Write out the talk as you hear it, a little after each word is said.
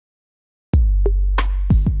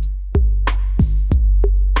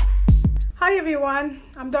Hi everyone,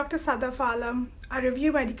 I'm Dr. Sadaf Alam. I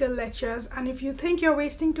review medical lectures, and if you think you're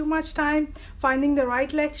wasting too much time finding the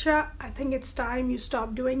right lecture, I think it's time you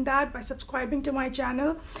stop doing that by subscribing to my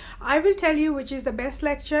channel. I will tell you which is the best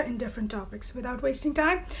lecture in different topics without wasting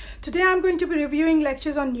time. Today I'm going to be reviewing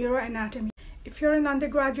lectures on neuroanatomy. If you're an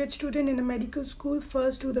undergraduate student in a medical school,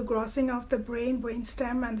 first do the grossing of the brain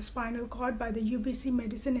stem and the spinal cord by the UBC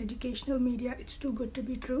Medicine-Education Media. It's too good to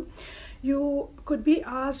be true. You could be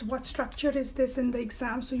asked what structure is this in the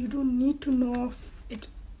exam, so you do need to know it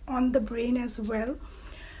on the brain as well.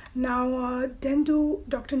 Now then do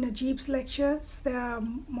Dr. Najib's lectures. There are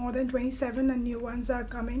more than 27 and new ones are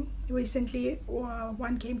coming. Recently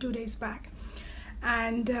one came 2 days back,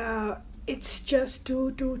 and it's just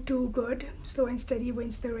too good. Slow and steady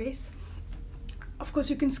wins the race. Of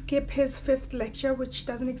course, you can skip his 5th lecture, which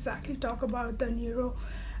doesn't exactly talk about the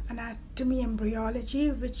neuroanatomy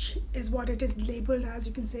embryology, which is what it is labeled as.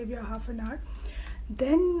 You can save your half an hour.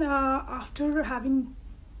 Then after having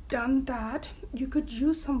done that, you could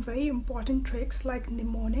use some very important tricks like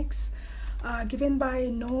mnemonics given by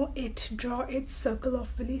know it, draw it, circle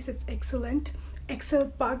of Willis. It's excellent. Excel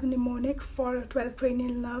bug mnemonic for 12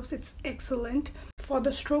 cranial nerves. It's excellent. For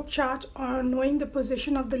the stroke chart or knowing the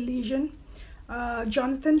position of the lesion,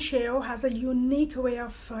 Jonathan Sheo has a unique way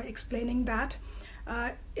of explaining that.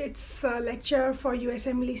 It's a lecture for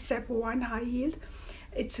USMLE Step 1 High Yield.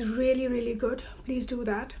 It's really good. Please do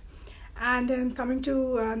that. And then coming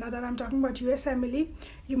to now that I'm talking about USMLE,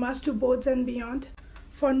 you must do boards and beyond.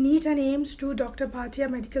 For NEET and AIMS, do Dr. Bhatia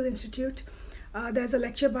Medical Institute. There's a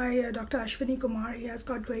lecture by Dr. Ashwini Kumar. He has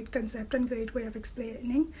got great concept and great way of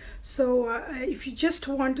explaining. So if you just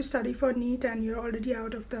want to study for NEET and you're already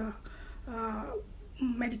out of the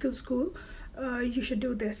medical school, you should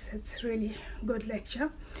do this. It's really good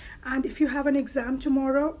lecture. And if you have an exam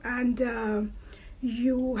tomorrow and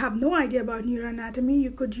you have no idea about neuroanatomy,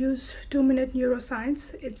 you could use 2-minute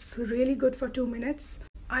neuroscience. It's really good for 2 minutes.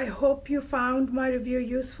 I hope you found my review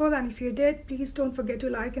useful, and if you did, please don't forget to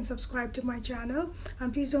like and subscribe to my channel,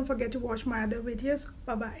 and please don't forget to watch my other videos.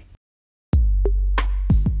 Bye bye.